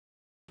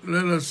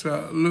Let us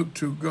look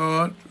to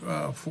God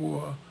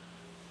for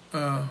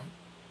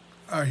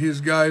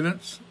His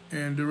guidance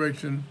and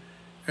direction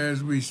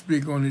as we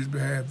speak on His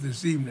behalf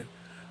this evening.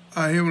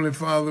 Our Heavenly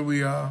Father,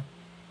 we are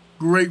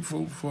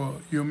grateful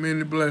for your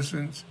many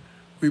blessings.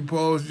 We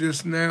pause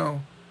just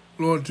now,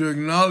 Lord, to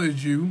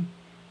acknowledge you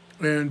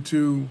and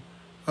to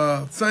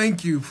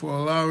thank you for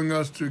allowing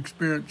us to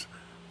experience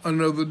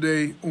another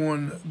day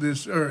on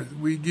this earth.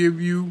 We give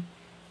you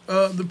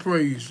the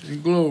praise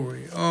and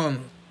glory,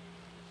 honor,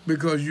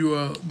 because you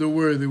are the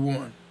worthy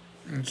one.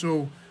 And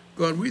so,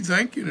 God, we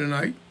thank you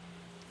tonight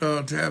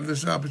to have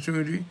this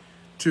opportunity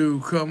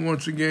to come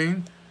once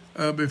again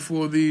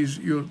before these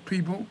your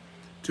people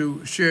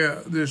to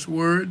share this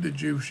word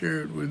that you've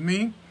shared with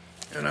me.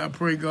 And I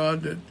pray,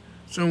 God, that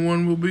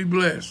someone will be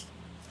blessed,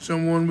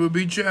 someone will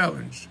be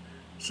challenged,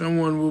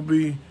 someone will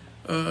be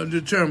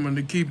determined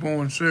to keep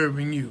on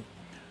serving you.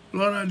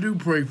 Lord, I do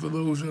pray for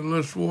those that are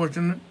less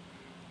fortunate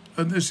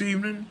this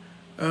evening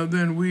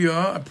than we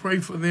are. I pray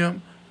for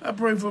them. I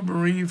pray for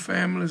bereaved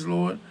families,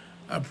 Lord.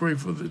 I pray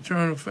for the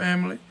Turner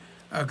family.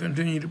 I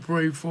continue to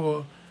pray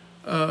for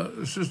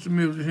Sister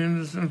Mildred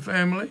Henderson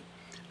family.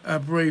 I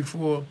pray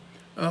for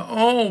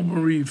all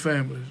bereaved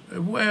families,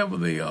 wherever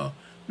they are,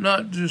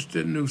 not just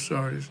at New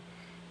Sardis,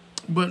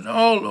 but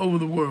all over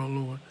the world,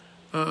 Lord.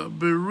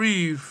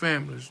 Bereaved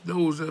families,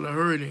 those that are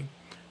hurting.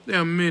 There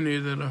are many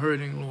that are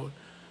hurting, Lord.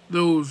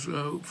 Those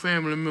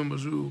family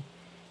members who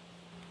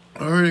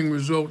are hurting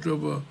result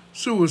of a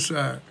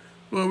suicide.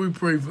 Lord, we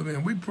pray for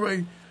them. We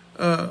pray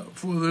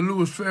for the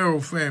Lewis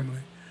Farrell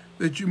family,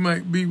 that you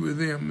might be with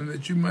them and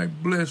that you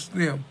might bless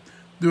them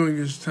during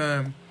this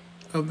time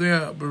of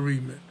their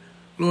bereavement.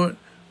 Lord,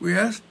 we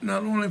ask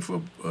not only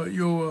for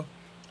your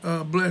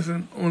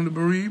blessing on the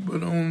bereaved,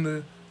 but on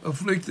the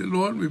afflicted,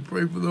 Lord. We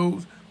pray for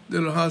those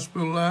that are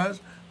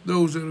hospitalized,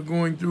 those that are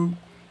going through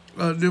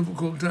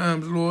difficult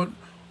times, Lord,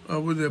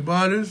 with their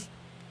bodies.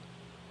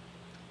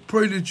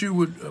 Pray that you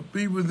would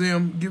be with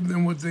them, give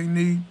them what they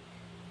need.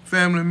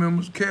 Family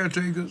members,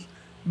 caretakers,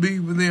 be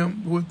with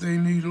them what they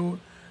need, Lord.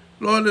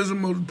 Lord, there's a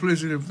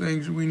multiplicity of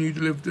things that we need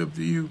to lift up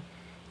to you.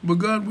 But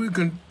God, we're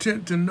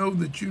content to know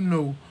that you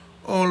know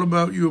all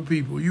about your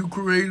people. You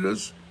create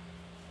us.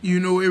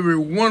 You know every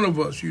one of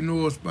us. You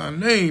know us by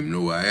name,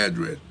 know our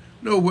address,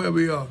 know where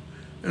we are.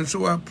 And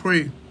so I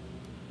pray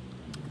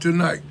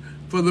tonight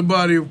for the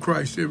body of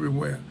Christ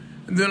everywhere.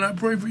 And then I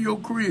pray for your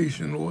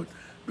creation, Lord,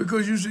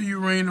 because you say you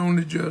reign on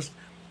the just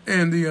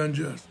and the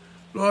unjust.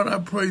 Lord, I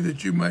pray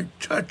that you might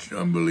touch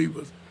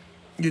unbelievers,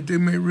 that they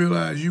may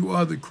realize you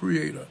are the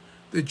creator,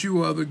 that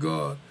you are the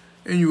God,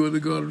 and you are the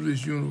God of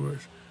this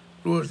universe.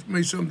 Lord,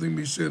 may something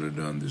be said or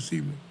done this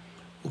evening.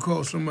 We'll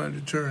call somebody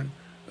to turn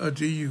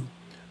to you.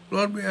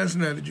 Lord, we ask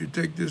now that you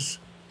take these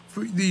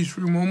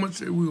few moments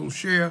that we will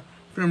share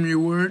from your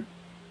word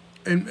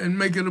and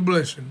make it a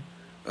blessing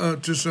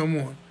to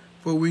someone.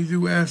 For we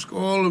do ask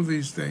all of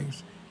these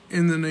things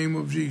in the name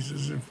of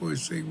Jesus, and for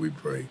his sake we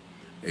pray.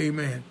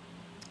 Amen.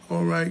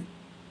 All right.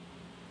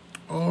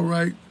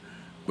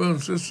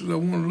 Brothers and sisters, I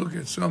want to look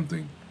at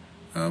something.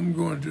 I'm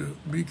going to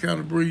be kind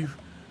of brief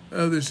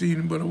this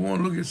evening, but I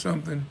want to look at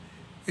something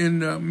in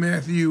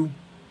Matthew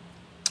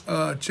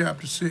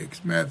chapter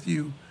 6.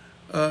 Matthew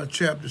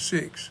chapter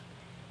 6.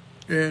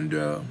 And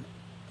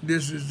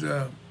this is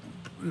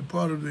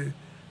part of the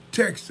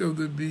text of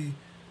the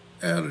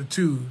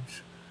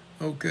Beatitudes.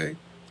 Okay?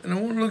 And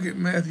I want to look at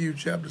Matthew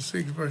chapter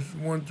 6, verses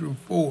 1 through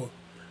 4.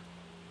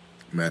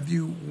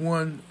 Matthew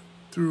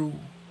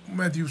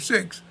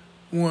 6,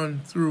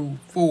 1 through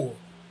 4.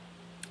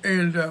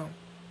 And I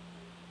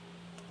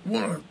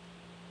want to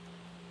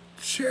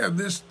share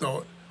this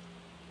thought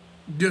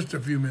just a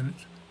few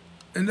minutes,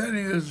 and that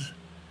is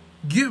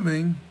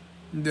giving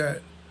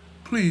that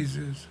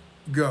pleases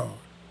God.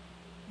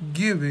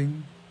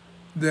 Giving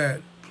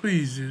that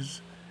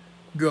pleases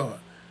God.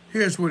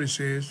 Here's what it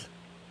says,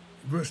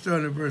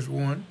 starting at verse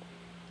 1,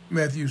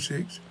 Matthew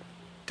 6.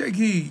 Take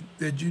heed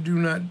that you do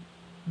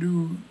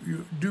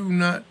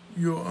not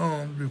your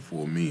alms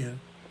before men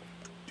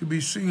to be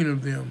seen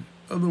of them.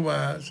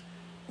 Otherwise,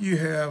 you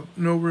have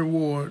no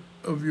reward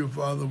of your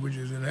Father which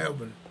is in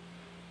heaven.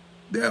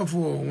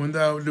 Therefore, when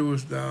thou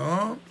doest thy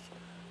alms,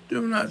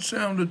 do not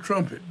sound a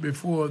trumpet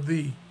before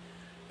thee,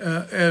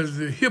 as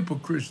the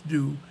hypocrites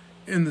do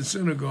in the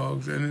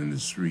synagogues and in the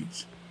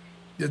streets,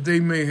 that they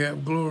may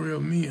have glory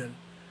of men.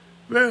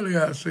 Verily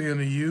I say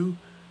unto you,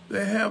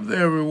 they have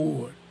their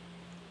reward.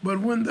 But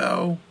when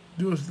thou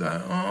doest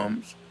thy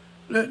alms,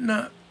 let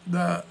not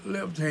thy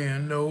left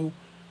hand know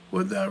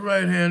what thy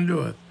right hand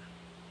doeth.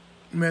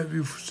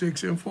 Matthew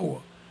 6 and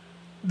 4.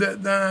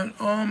 That thine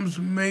alms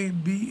may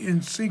be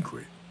in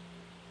secret,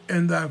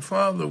 and thy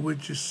Father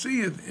which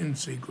seeth in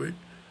secret,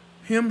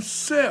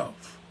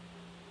 himself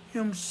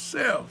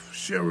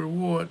shall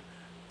reward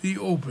thee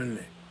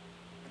openly.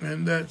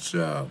 And that's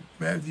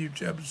Matthew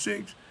chapter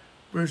 6,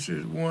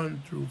 verses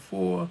 1 through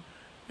 4.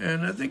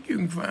 And I think you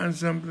can find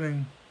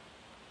something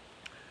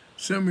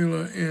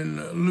similar in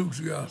Luke's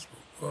gospel,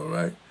 all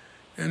right?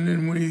 And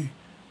then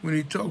when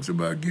he talks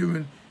about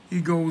giving, he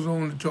goes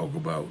on to talk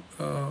about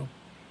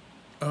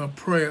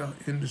prayer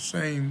in the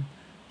same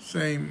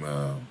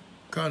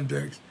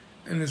context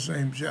in the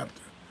same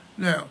chapter.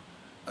 Now,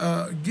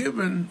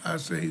 given, I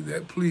say,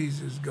 that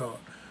pleases God.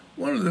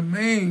 One of the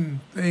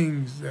main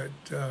things that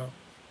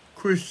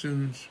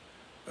Christians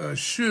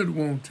should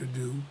want to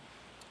do,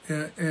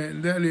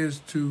 and that is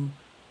to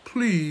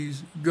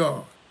please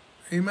God.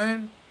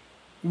 Amen?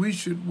 We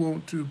should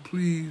want to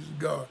please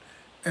God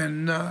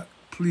and not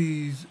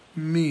please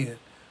men.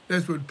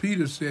 That's what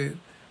Peter said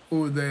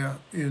over there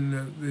in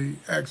the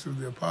Acts of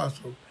the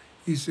Apostles.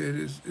 He said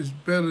it's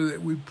better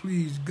that we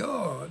please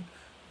God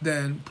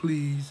than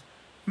please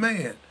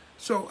man.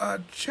 So our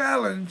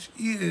challenge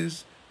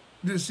is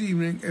this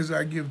evening, as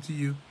I give to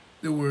you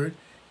the word,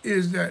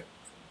 is that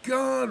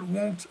God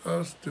wants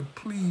us to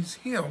please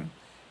him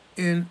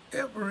in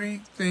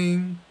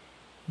everything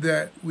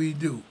that we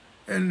do.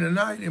 And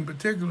tonight in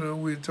particular,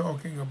 we're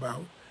talking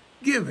about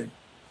giving,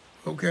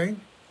 okay?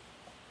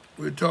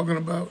 We're talking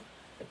about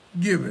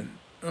giving.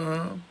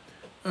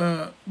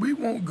 We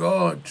want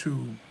God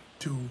to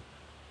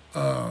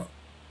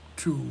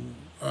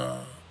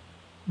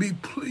be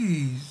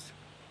pleased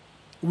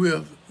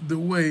with the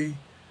way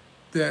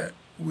that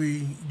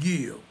we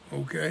give,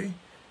 okay?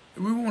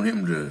 We want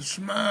him to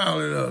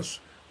smile at us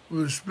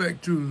with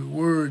respect to the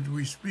words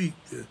we speak,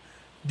 the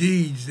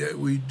deeds that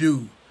we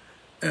do,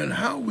 and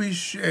how we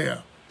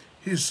share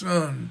his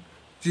son,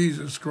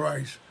 Jesus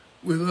Christ,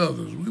 with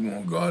others. We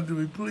want God to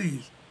be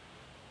pleased.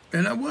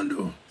 And I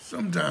wonder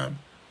sometimes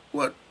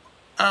what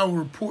our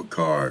report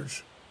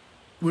cards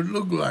would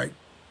look like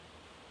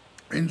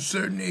in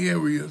certain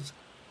areas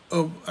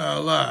of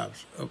our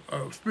lives, of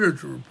our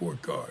spiritual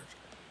report cards.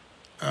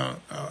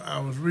 I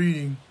was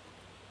reading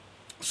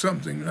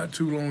something not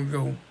too long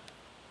ago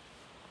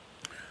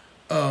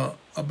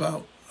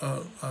about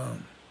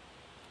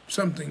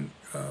something,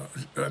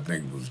 I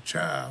think it was a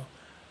child,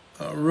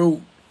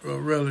 wrote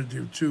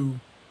relative to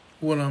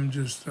what I'm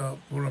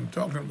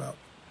talking about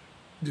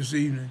this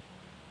evening.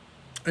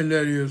 And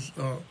that is,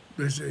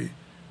 they say,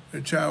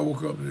 the child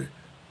woke up and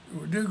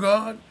said, "Dear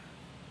God,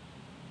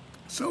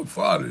 so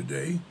far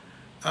today,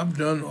 I've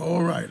done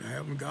all right. I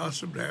haven't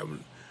gossiped, I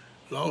haven't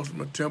lost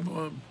my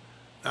temper,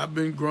 I've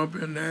been grumpy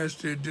and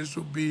nasty,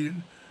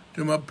 disobedient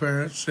to my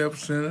parents,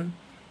 self-centered.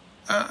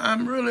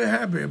 I'm really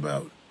happy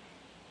about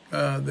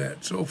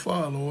that so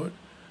far, Lord.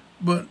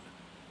 But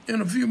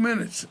in a few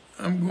minutes,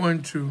 I'm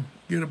going to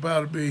get up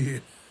out of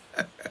bed,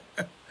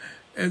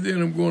 and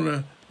then I'm going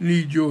to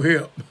need your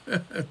help.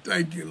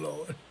 Thank you,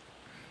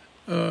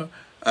 Lord."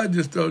 I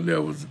just thought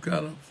that was a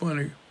kind of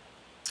funny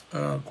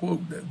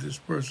quote that this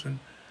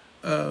person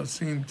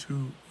seemed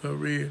to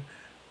have written.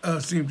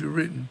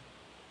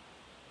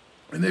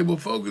 And they were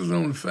focused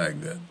on the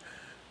fact that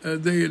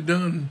they hadn't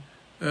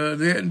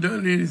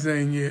done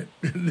anything yet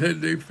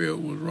that they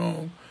felt was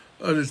wrong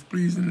or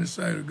displeasing in the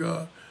sight of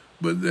God,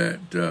 but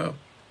that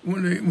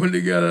when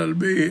they got out of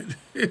bed,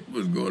 it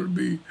was going to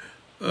be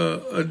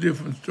a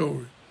different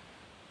story.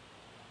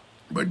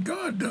 But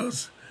God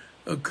does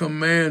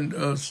command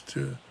us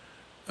to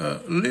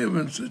live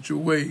in such a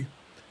way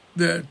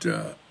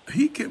that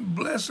he can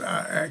bless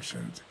our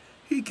actions.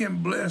 He can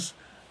bless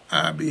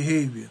our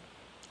behavior.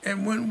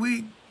 And when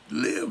we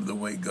live the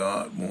way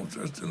God wants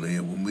us to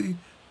live, when we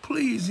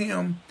please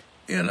him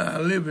in our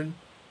living,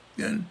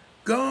 then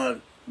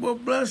God will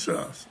bless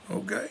us,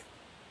 okay?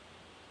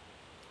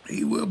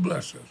 He will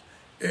bless us.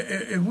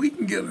 If we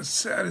can get a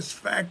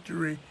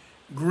satisfactory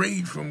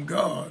grade from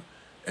God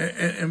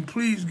and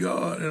please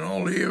God in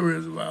all the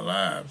areas of our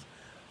lives,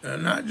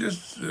 not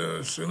just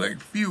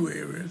select few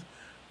areas,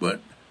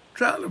 but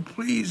try to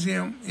please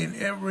him in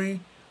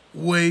every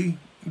way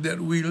that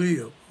we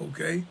live,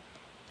 okay?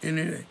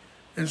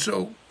 And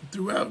so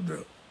throughout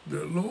the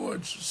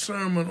Lord's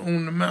Sermon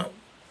on the Mount,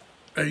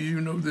 as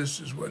you know, this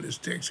is where this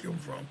text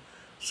comes from,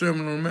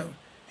 Sermon on the Mount,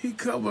 he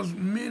covers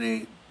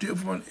many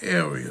different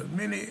areas,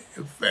 many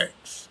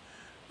effects,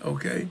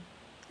 okay?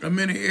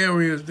 Many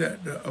areas that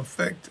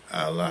affect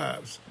our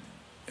lives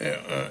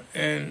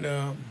and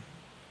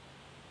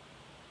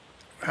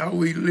how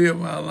we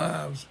live our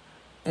lives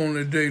on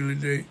a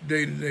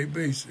day-to-day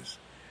basis.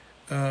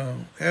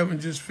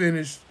 Haven't just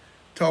finished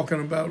talking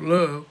about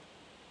love.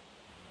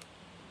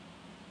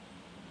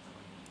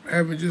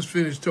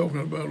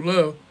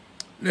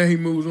 Now he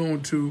moves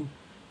on to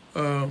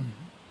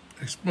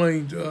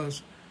explain to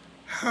us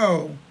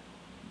how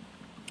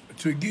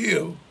to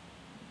give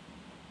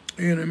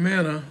in a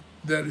manner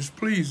that is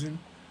pleasing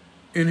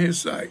in his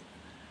sight.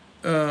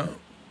 I'm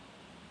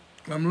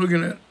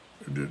looking at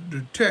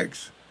the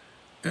text,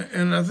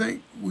 and I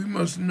think we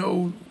must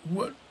know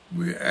what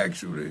we're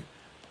actually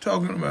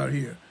talking about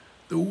here.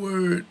 The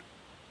word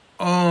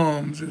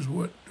alms is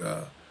what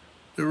the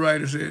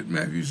writer said,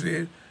 Matthew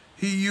said.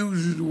 He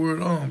uses the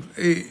word alms,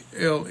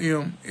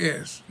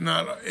 A-L-M-S,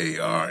 not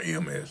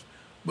A-R-M-S,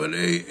 but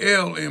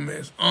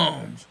A-L-M-S,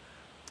 alms.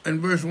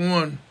 In verse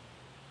 1,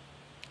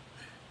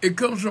 it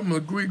comes from a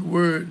Greek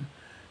word,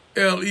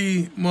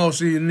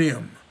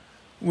 L-E-Mosianim,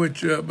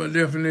 which by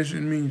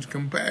definition means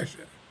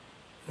compassion,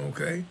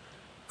 okay?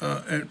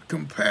 and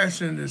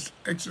compassion is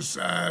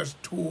exercised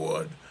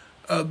toward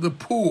the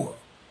poor.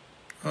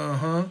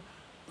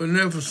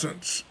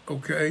 Beneficence,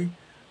 okay?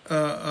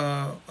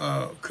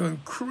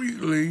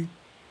 Concretely,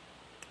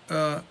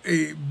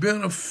 a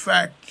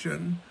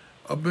benefaction,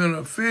 a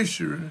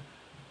beneficiary,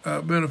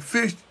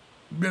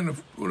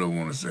 what I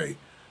want to say,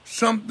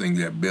 something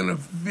that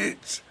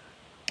benefits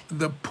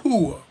the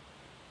poor.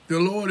 The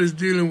Lord is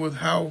dealing with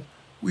how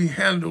we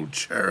handle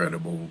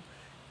charitable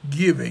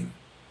giving,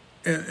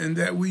 and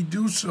that we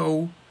do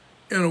so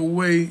in a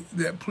way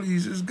that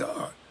pleases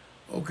God,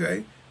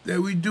 okay?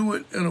 That we do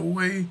it in a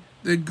way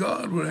that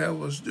God would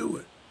have us do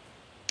it.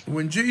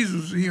 When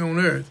Jesus was here on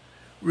earth,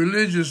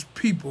 religious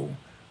people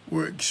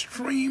were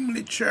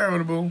extremely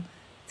charitable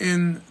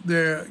in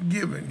their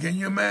giving. Can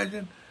you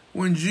imagine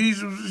when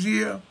Jesus was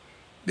here?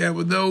 There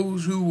were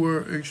those who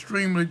were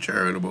extremely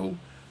charitable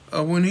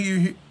when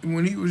he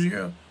was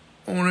here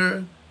on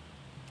earth,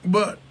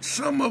 but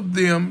some of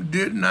them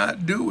did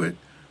not do it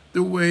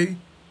the way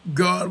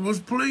God was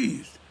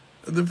pleased.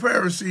 The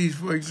Pharisees,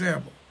 for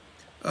example,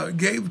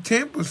 gave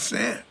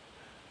 10%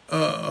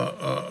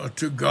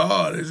 to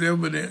God, as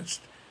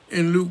evidenced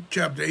in Luke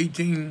chapter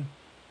 18,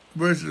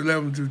 verses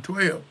 11 through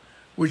 12,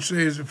 which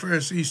says the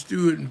Pharisee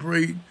stood and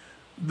prayed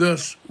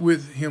thus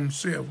with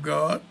himself: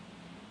 God,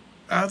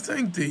 I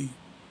thank thee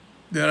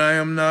that I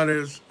am not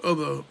as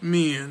other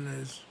men,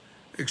 as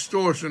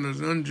extortioners,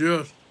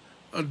 unjust,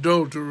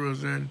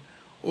 adulterers,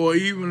 or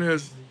even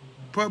as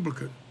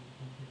publicans.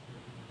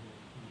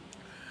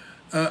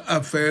 I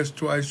fast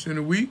twice in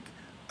a week.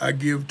 I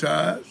give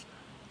tithes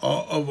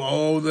of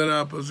all that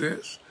I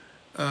possess.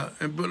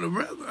 But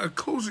a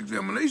close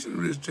examination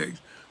of this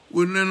text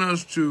would lead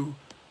us to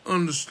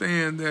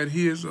understand that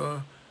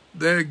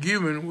their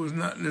giving was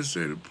not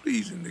necessarily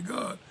pleasing to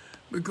God,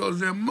 because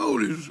their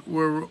motives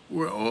were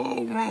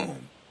all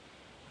wrong.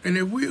 And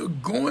if we are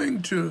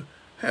going to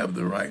have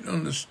the right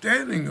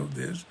understanding of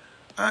this,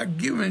 our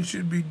giving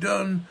should be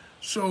done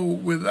so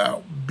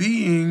without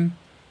being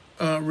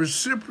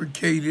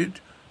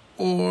reciprocated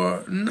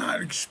or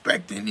not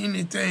expecting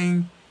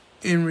anything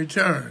in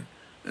return.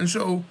 And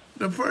so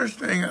the first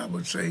thing I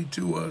would say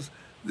to us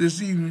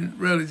this evening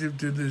relative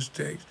to this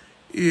text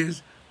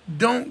is,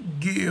 don't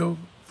give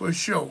for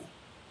show.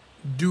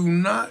 Do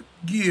not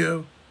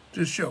give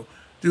to show.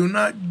 Do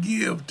not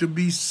give to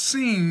be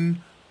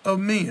seen of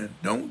men.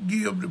 Don't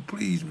give to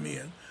please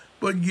men,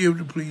 but give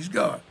to please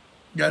God.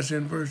 That's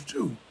in verse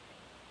 2.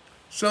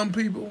 Some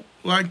people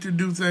like to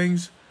do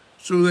things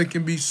so they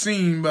can be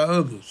seen by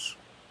others.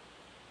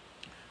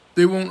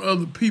 They want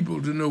other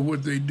people to know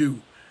what they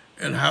do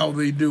and how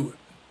they do it.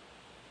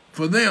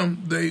 For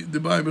them, the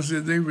Bible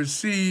says they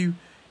receive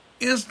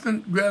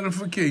instant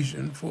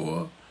gratification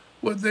for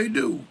what they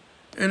do.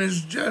 And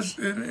it's just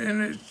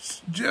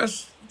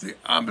the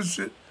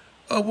opposite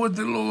of what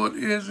the Lord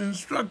is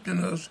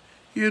instructing us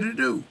here to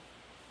do.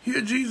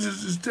 Here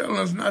Jesus is telling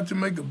us not to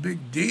make a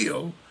big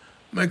deal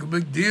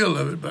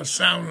of it by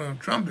sounding a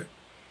trumpet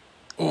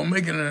or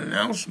making an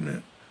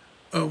announcement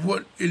of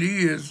what it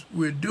is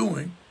we're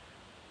doing.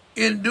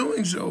 In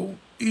doing so,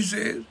 he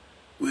says,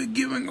 we're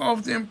giving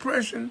off the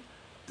impression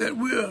that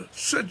we're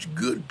such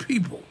good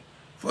people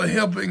for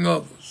helping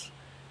others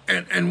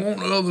and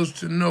want others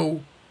to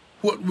know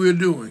what we're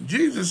doing.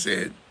 Jesus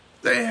said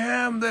they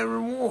have their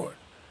reward.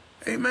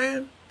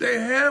 Amen? They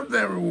have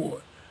their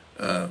reward.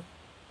 I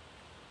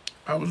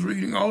was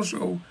reading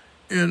also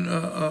in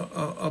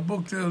a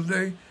book the other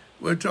day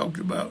where it talked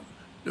about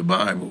the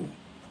Bible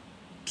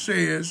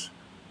says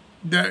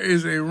there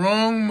is a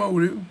wrong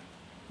motive.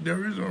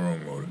 There is a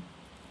wrong motive.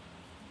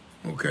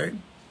 Okay?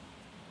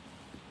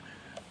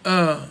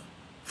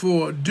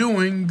 For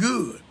doing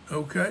good.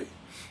 Okay?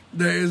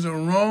 There is a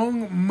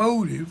wrong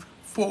motive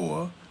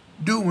for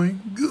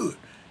doing good.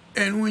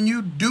 And when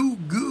you do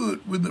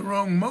good with the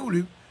wrong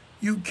motive,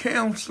 you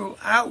cancel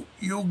out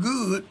your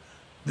good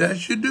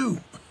that you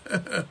do.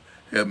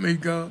 Help me,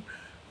 God.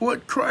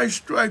 What Christ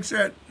strikes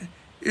at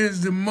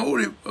is the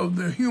motive of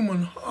the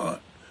human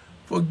heart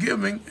for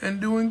giving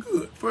and doing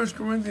good. 1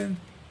 Corinthians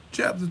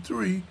chapter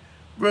 3,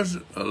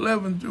 verses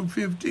 11 through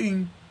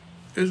 15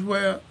 is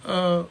where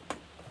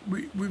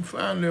we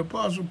find the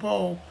Apostle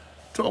Paul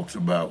talks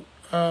about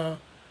the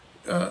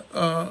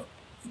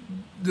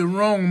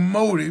wrong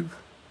motive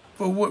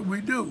for what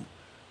we do.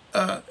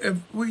 If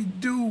we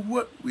do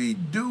what we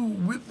do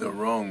with the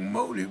wrong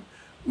motive,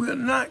 we're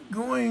not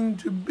going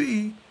to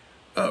be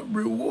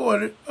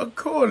rewarded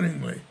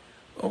accordingly.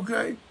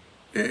 Okay?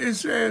 It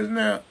says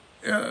now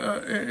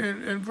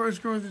in 1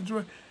 Corinthians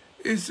 12,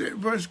 it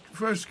said 1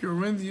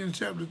 Corinthians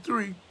chapter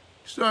 3,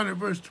 starting at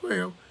verse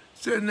 12,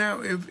 said, now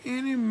if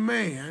any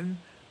man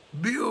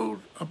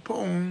build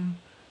upon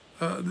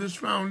this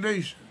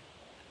foundation,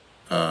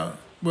 well,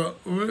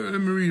 let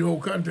me read the whole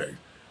context.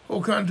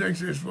 Whole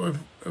context is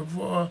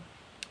for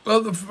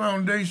other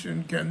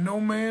foundation can no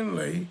man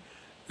lay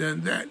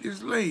than that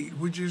is laid,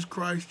 which is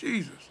Christ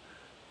Jesus.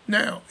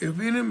 Now, if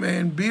any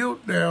man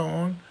build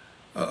thereon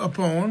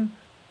upon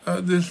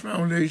this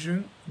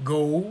foundation,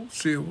 gold,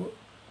 silver,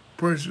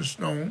 precious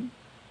stone,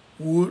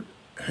 wood,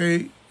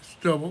 hay,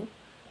 stubble,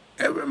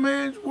 every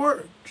man's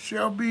work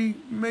shall be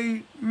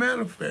made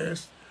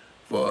manifest,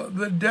 for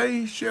the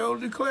day shall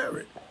declare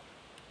it,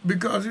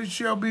 because it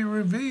shall be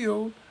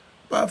revealed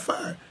by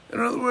fire. In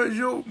other words,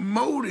 your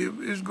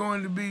motive is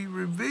going to be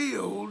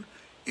revealed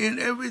in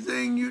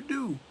everything you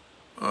do.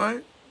 All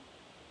right?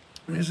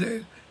 It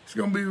says it's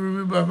going to be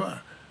revealed by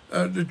fire.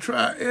 To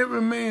try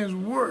every man's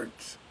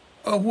works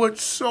of what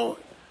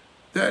sort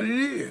that it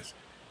is.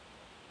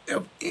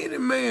 If any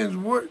man's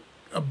work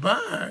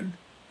abide,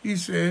 he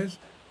says,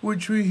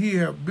 which he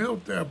have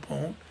built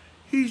thereupon,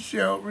 he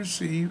shall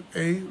receive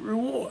a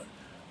reward.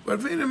 But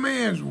if any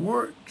man's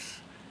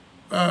works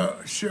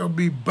shall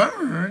be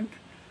burned,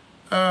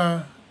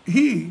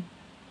 he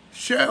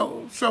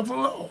shall suffer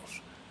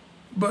loss,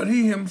 but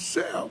he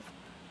himself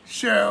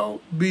shall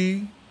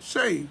be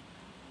saved,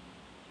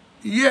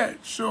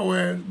 yet so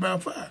as by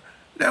fire.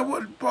 Now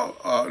what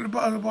the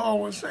Apostle Paul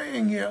was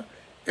saying here,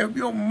 if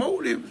your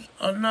motives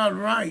are not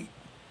right,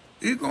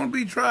 it's going to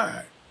be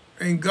tried.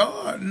 And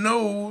God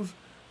knows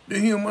the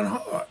human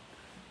heart.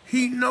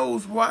 He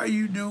knows why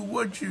you do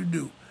what you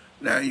do.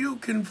 Now you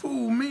can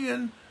fool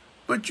men,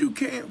 but you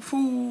can't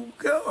fool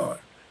God.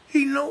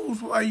 He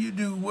knows why you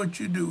do what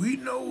you do. He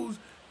knows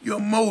your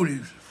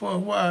motives for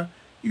why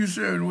you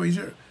serve the way you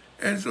serve.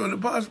 And so the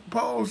Apostle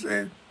Paul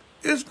said,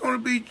 it's going to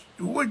be,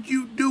 what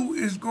you do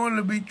is going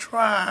to be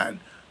tried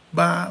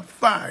by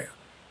fire.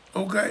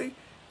 Okay?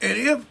 And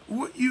if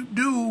what you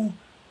do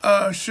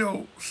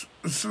shall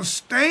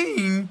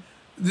sustain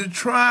the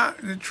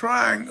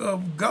trying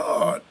of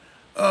God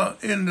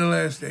in the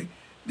last day,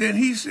 then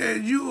he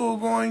said you are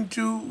going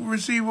to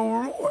receive a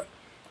reward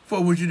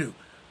for what you do.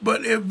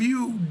 But if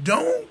you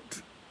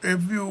don't,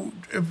 if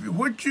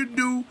what you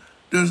do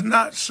does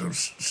not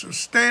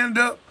stand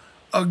up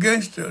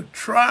against the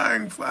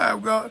trying fire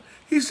of God,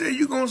 he said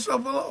you're going to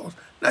suffer loss.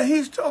 Now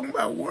he's talking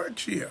about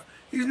works here.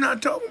 He's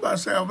not talking about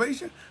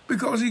salvation,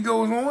 because he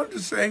goes on to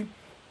say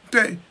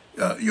that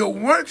your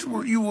works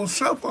you will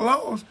suffer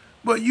loss,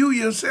 but you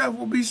yourself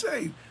will be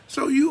saved.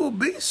 So you will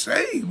be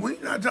saved.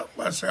 We're not talking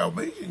about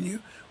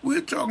salvation.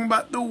 We're talking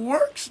about the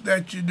works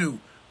that you do.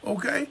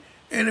 Okay?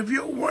 And if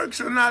your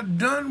works are not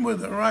done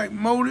with the right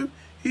motive,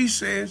 he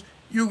says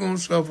you're going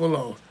to suffer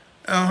loss.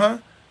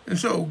 And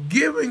so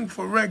giving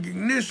for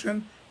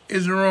recognition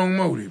is the wrong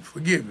motive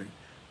for giving.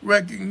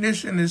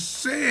 Recognition is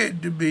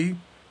said to be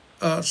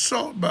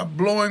sought by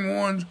blowing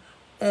one's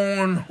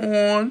own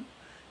horn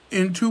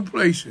in two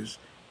places: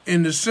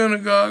 in the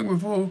synagogue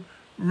before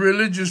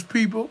religious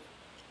people,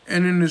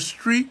 and in the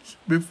streets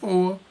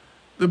before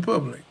the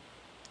public.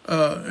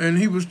 And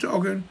he was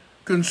talking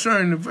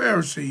concerning the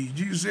Pharisees.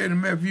 Jesus said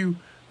in Matthew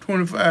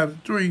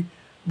 25:3,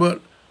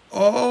 but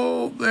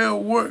all their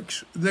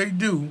works they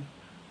do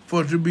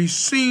for to be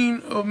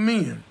seen of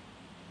men.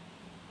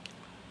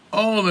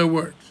 All their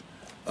works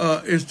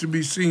is to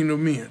be seen of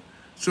men.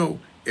 So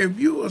if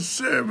you are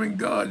serving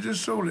God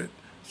just so that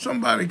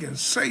somebody can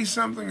say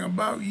something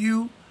about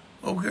you,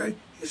 okay,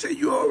 he said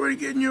you're already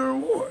getting your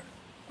reward.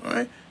 All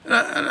right? And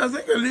I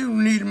think I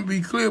need to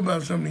be clear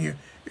about something here.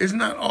 It's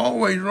not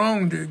always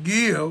wrong to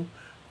give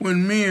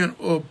when men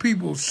or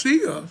people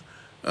see us,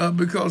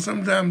 because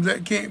sometimes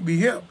that can't be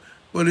helped.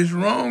 But it's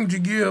wrong to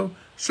give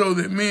so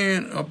that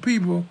men or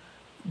people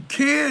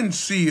can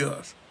see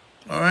us,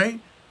 all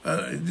right?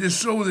 Just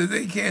so that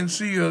they can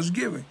see us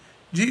giving.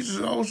 Jesus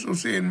also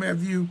said in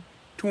Matthew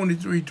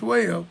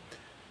 23:12,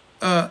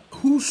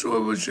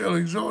 whosoever shall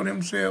exalt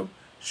himself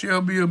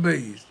shall be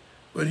abased,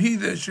 but he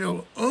that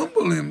shall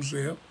humble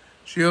himself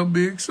shall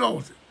be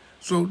exalted.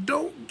 So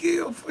don't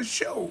give for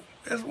show.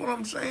 That's what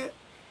I'm saying.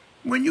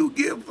 When you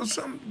give to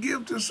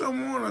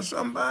someone or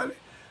somebody,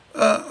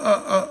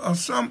 or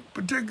some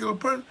particular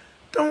person,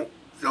 don't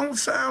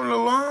sound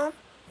alarm.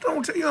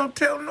 Don't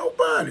tell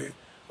nobody.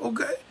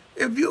 Okay?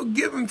 If you're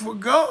giving for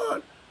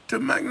God to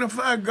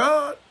magnify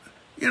God,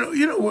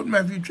 you know what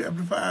Matthew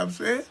chapter 5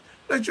 says.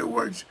 Let your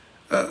works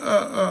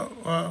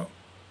the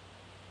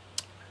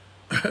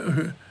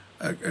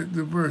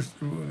verse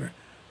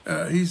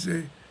he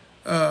said,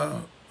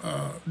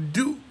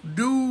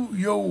 do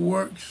your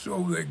works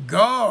so that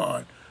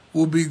God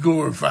will be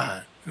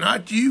glorified,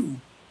 not you,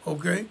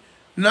 okay?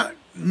 Not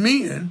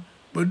men,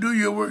 but do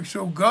your work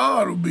so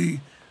God will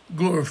be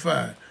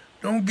glorified.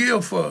 Don't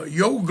give for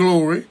your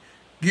glory,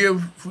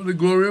 give for the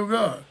glory of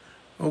God,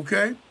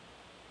 okay?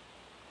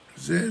 It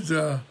says,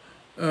 but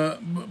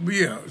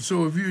yeah,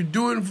 so if you're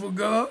doing for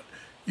God,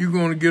 you're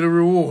going to get a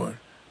reward.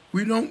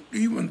 We don't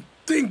even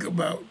think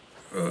about,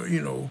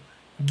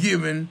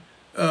 giving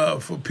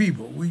for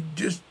people. We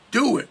just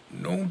do it.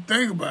 Don't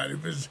think about it.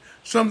 If it's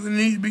something that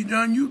needs to be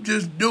done, you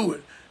just do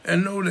it.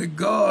 And know that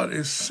God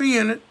is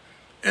seeing it,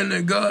 and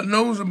that God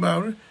knows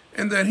about it,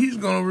 and that he's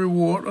going to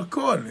reward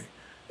accordingly.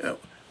 Now,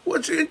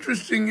 what's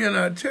interesting in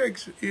our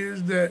text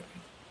is that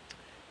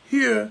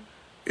here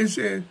it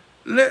says,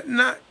 let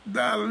not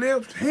thy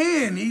left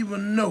hand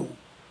even know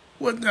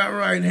what thy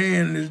right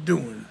hand is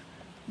doing.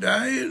 The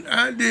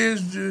idea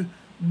is to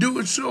do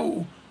it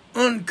so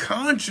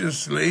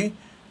unconsciously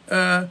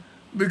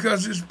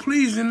because it's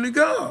pleasing to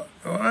God,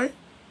 all right?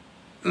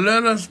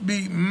 let us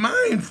be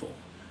mindful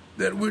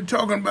that we're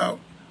talking about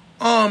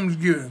alms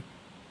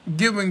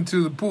giving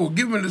to the poor,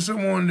 giving to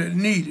someone that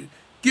needs it,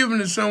 giving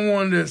to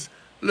someone that's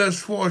less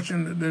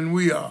fortunate than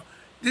we are.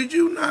 Did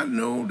you not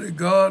know that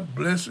God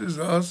blesses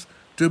us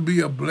to be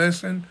a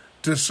blessing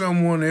to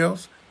someone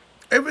else?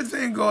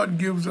 Everything God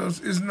gives us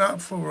is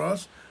not for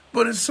us,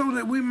 but it's so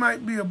that we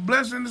might be a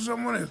blessing to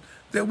someone else,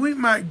 that we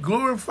might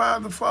glorify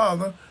the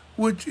Father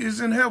which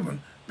is in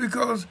heaven.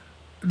 Because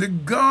the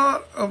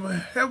God of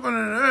heaven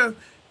and earth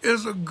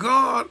is a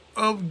God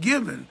of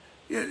giving.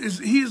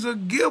 He's a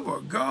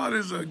giver. God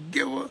is a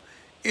giver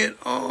in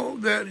all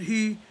that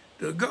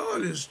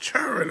God is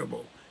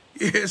charitable.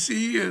 Yes,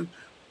 he is.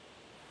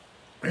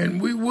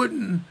 And we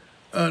wouldn't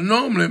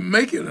normally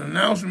make an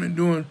announcement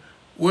during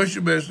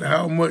worship as to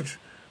how much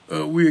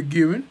we're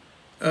giving,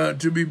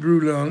 to be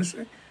brutally honest.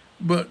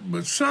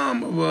 But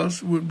some of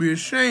us would be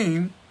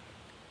ashamed,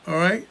 all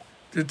right,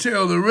 to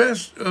tell the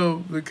rest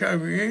of the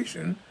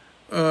congregation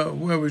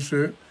where we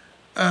serve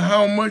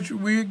how much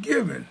we're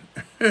giving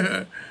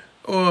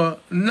or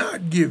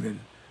not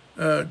giving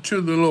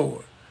to the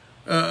Lord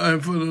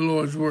and for the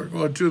Lord's work,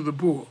 or to the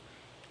poor.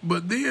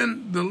 But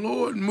then the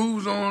Lord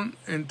moves on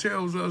and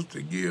tells us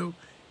to give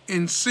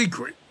in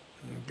secret,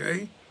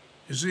 okay?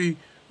 You see,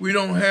 we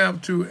don't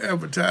have to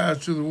advertise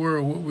to the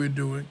world what we're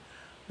doing,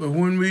 but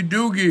when we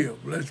do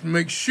give, let's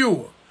make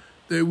sure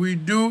that we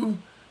do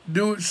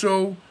it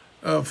so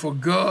for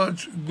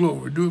God's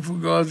glory. Do it for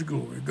God's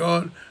glory.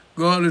 God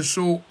is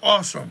so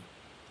awesome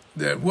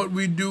that what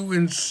we do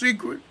in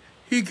secret,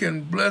 he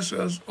can bless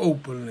us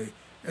openly.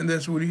 And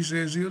that's what he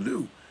says he'll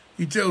do.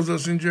 He tells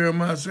us in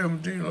Jeremiah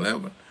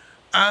 17:11,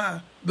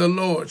 I, the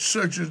Lord,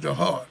 searches the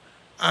heart.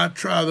 I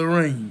try the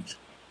reins,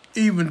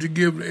 even to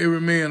give to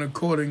every man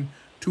according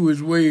to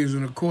his ways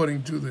and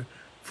according to the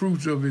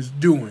fruits of his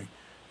doing.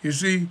 You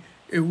see,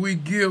 if we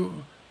give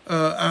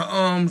our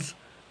alms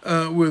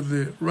with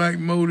the right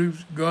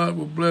motives, God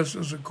will bless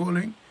us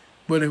according.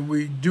 But if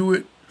we do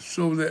it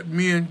so that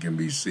men can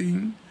be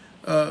seen,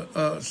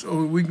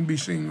 so we can be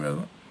seen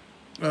rather,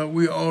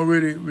 we are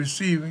already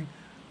receiving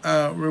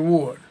our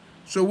reward.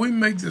 So we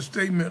make the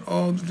statement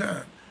all the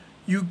time.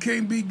 You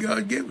can't be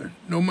God-given,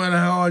 no matter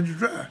how hard you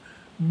try.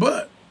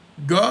 But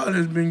God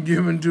has been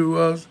given to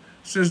us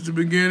since the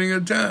beginning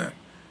of time.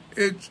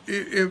 If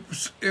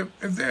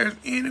there's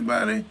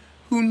anybody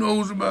who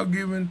knows about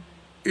giving,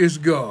 it's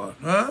God,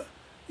 huh?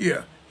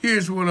 Yeah,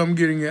 here's what I'm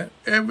getting at.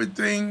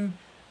 Everything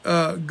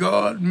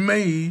God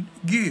made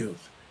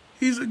gives.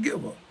 He's a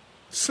giver.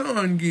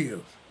 Sun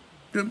gives.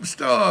 The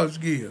stars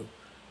give.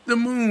 The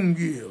moon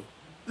gives.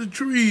 The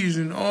trees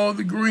and all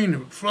the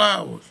greenery,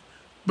 flowers,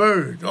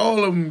 birds,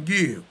 all of them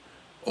give.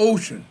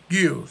 Ocean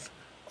gives.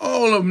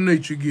 All of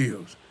nature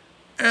gives.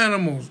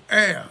 Animals,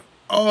 air,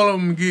 all of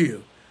them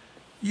give.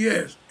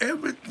 Yes,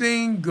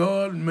 everything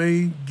God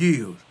made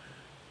gives.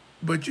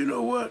 But you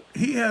know what?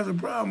 He has a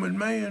problem with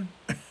man.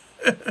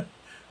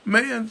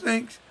 Man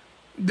thinks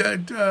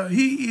that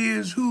he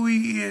is who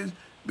he is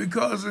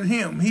because of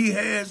him. He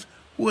has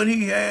what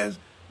he has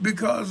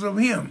because of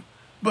him.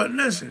 But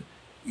listen,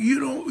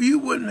 you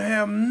wouldn't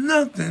have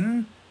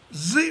nothing,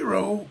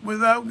 zero,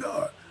 without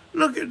God.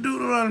 Look at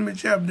Deuteronomy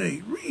chapter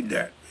 8. Read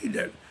that.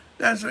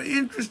 That's an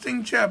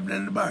interesting chapter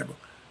in the Bible.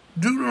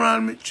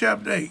 Deuteronomy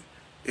chapter 8.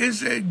 It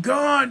said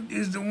God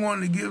is the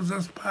one that gives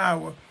us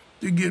power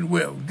to get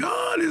wealth.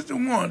 God is the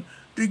one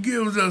that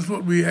gives us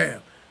what we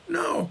have.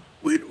 No,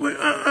 we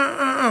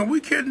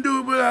can't do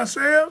it with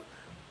ourselves.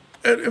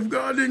 And if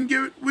God didn't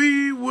give it,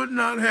 we would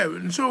not have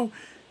it. And so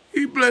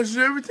he blesses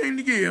everything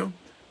to give,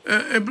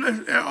 and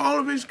blesses all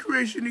of his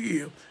creation to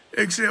give,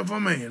 except for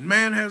man.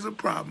 Man has a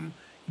problem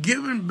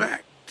giving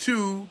back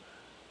to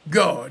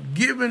God,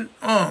 giving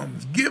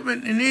alms,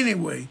 giving in any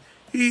way.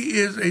 He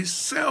is a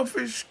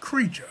selfish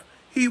creature.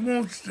 He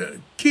wants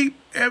to keep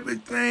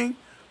everything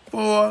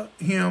for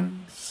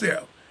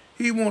himself.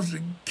 He wants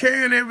to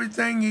can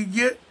everything he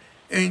gets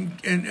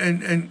and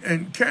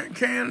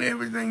can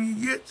everything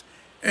he gets,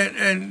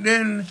 and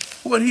then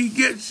what he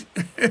gets,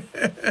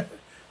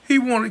 he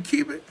want to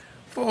keep it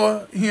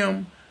for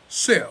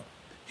himself.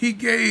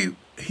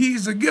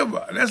 He's a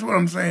giver. That's what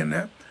I'm saying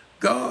now.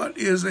 God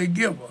is a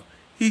giver.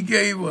 He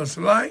gave us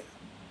life.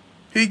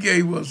 He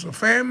gave us a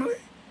family.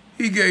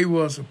 He gave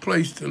us a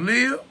place to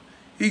live.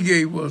 He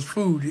gave us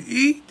food to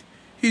eat.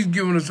 He's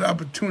given us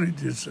opportunity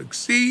to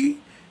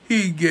succeed.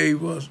 He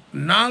gave us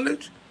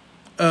knowledge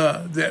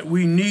that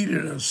we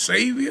needed a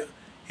Savior.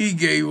 He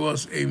gave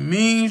us a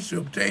means to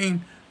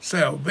obtain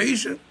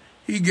salvation.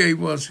 He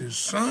gave us his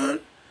Son,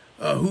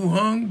 who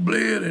hung,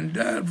 bled, and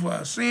died for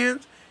our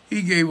sins.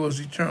 He gave us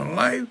eternal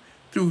life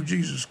through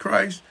Jesus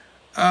Christ,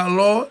 our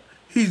Lord.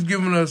 He's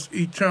given us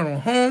eternal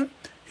home.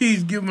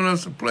 He's given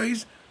us a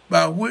place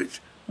by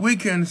which we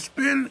can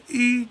spend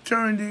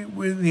eternity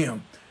with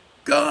him.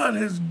 God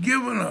has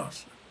given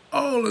us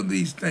all of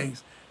these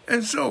things.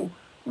 And so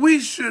we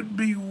should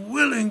be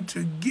willing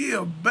to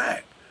give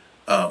back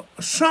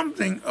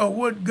something of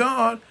what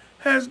God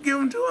has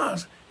given to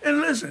us.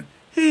 And listen,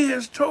 he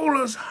has told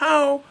us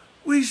how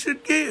we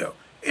should give.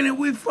 And if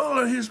we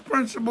follow his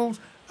principles,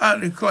 I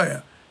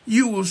declare,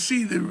 you will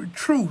see the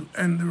truth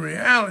and the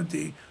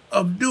reality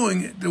of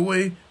doing it the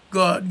way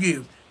God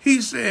gives.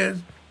 He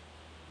says,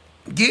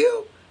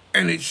 give,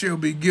 and it shall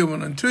be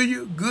given unto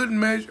you, good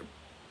measure,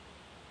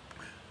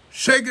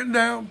 shaken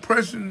down,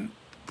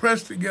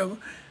 pressed together,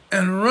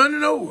 and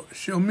running over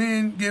shall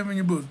men give in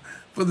your bosom.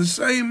 For the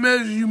same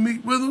measure you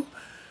meet with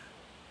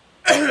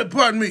them,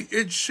 pardon me,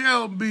 it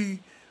shall be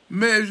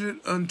measured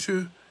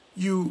unto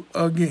you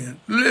again.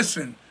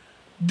 Listen,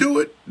 do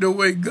it the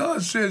way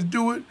God says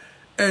do it,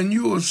 and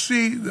you will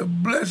see the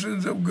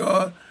blessings of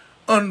God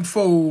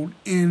unfold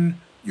in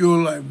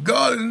your life.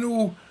 God is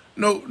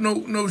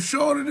no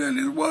shorter than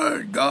his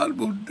word. God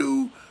will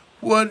do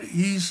what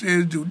he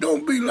says do.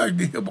 Don't be like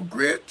the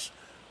hypocrites.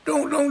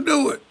 Don't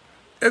do it.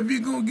 If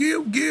you're going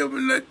to give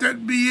and let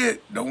that be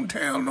it. Don't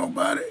tell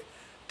nobody.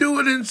 Do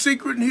it in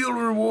secret and he'll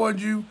reward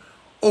you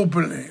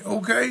openly,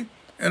 okay?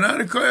 And I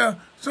declare,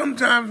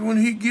 sometimes when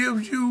he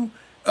gives you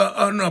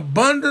an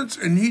abundance,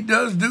 and he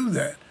does do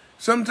that,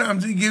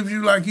 sometimes he gives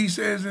you, like he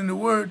says in the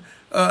word,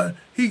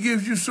 he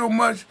gives you so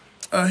much,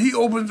 he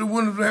opens the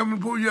windows of heaven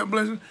and pours you out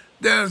blessings.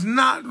 There's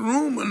not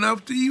room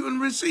enough to even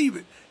receive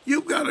it.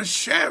 You've got to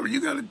share it.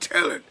 You got to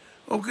tell it,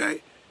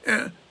 okay?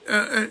 And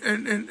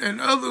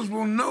others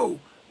will know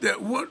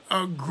that what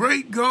a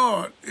great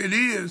God it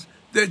is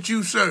that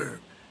you serve,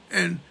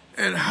 and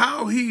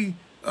how he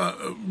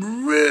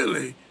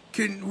really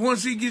can,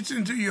 once he gets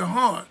into your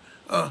heart,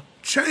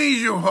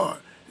 change your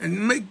heart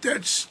and make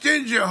that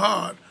stingy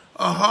heart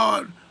a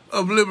heart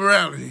of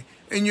liberality,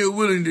 and you're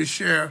willing to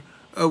share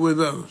with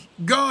others.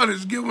 God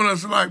has given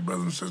us life,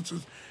 brothers and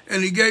sisters,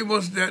 and he gave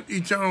us that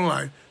eternal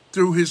life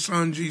through his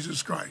son,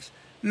 Jesus Christ.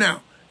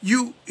 Now,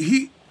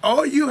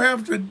 all you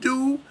have to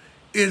do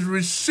is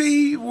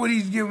receive what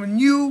he's given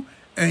you,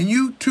 and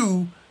you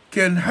too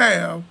can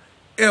have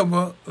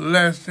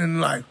everlasting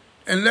life.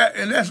 And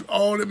that's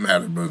all that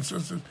matters, brothers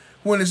and sisters.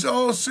 When it's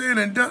all said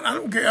and done, I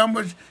don't care how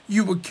much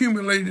you've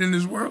accumulated in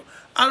this world.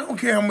 I don't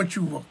care how much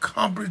you've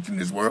accomplished in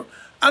this world.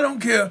 I don't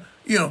care,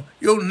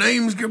 your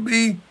names could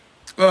be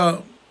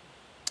on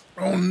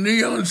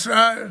neon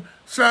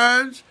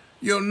signs.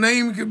 Your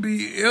name could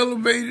be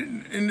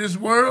elevated in this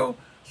world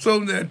so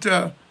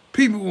that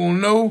people will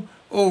know,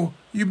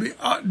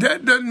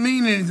 that doesn't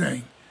mean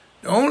anything.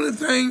 The only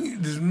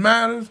thing that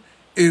matters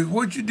is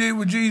what you did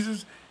with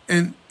Jesus,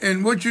 and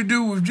what you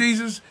do with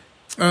Jesus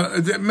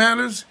that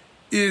matters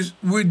is,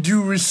 would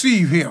you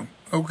receive him,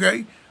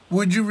 okay?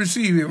 Would you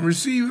receive him?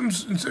 Receive him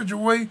in such a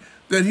way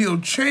that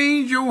he'll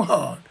change your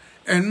heart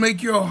and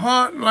make your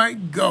heart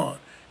like God,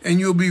 and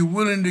you'll be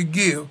willing to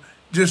give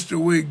just the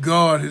way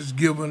God has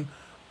given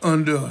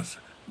unto us.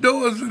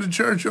 Doors of the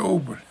church are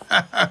open.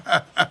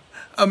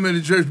 I'm in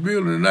the church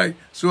building tonight,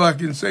 so I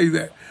can say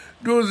that.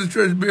 Doors of the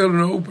church building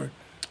are open.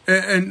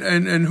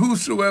 And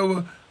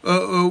whosoever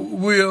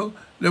will,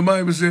 the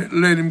Bible said,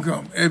 let him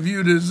come. If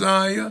you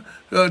desire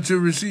to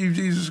receive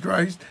Jesus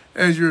Christ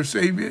as your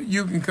Savior,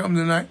 you can come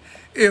tonight.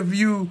 If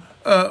you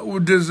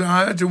would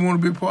desire to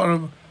want to be part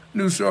of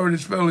New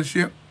Sardis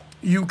Fellowship,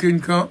 you can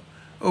come,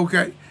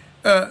 okay?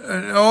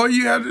 And all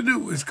you have to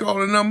do is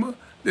call a number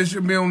that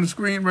should be on the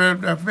screen right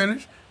after I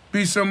finish.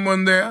 Be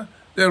someone there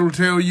that will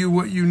tell you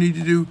what you need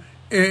to do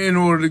in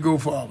order to go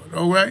forward,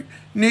 all right?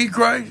 Need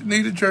Christ,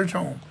 need a church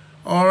home,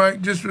 all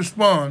right? Just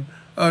respond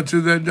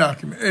to that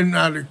document. And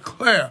I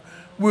declare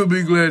we'll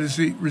be glad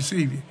to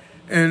receive you.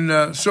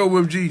 And so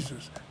with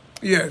Jesus.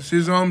 Yes,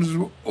 his arms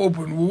are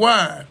open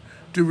wide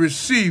to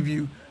receive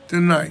you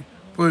tonight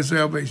for his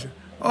salvation.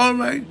 All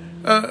right,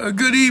 a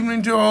good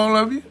evening to all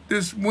of you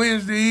this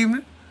Wednesday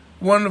evening.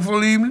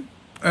 Wonderful evening.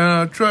 And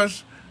I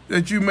trust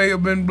that you may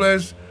have been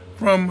blessed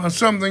from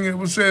something that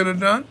was said or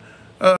done.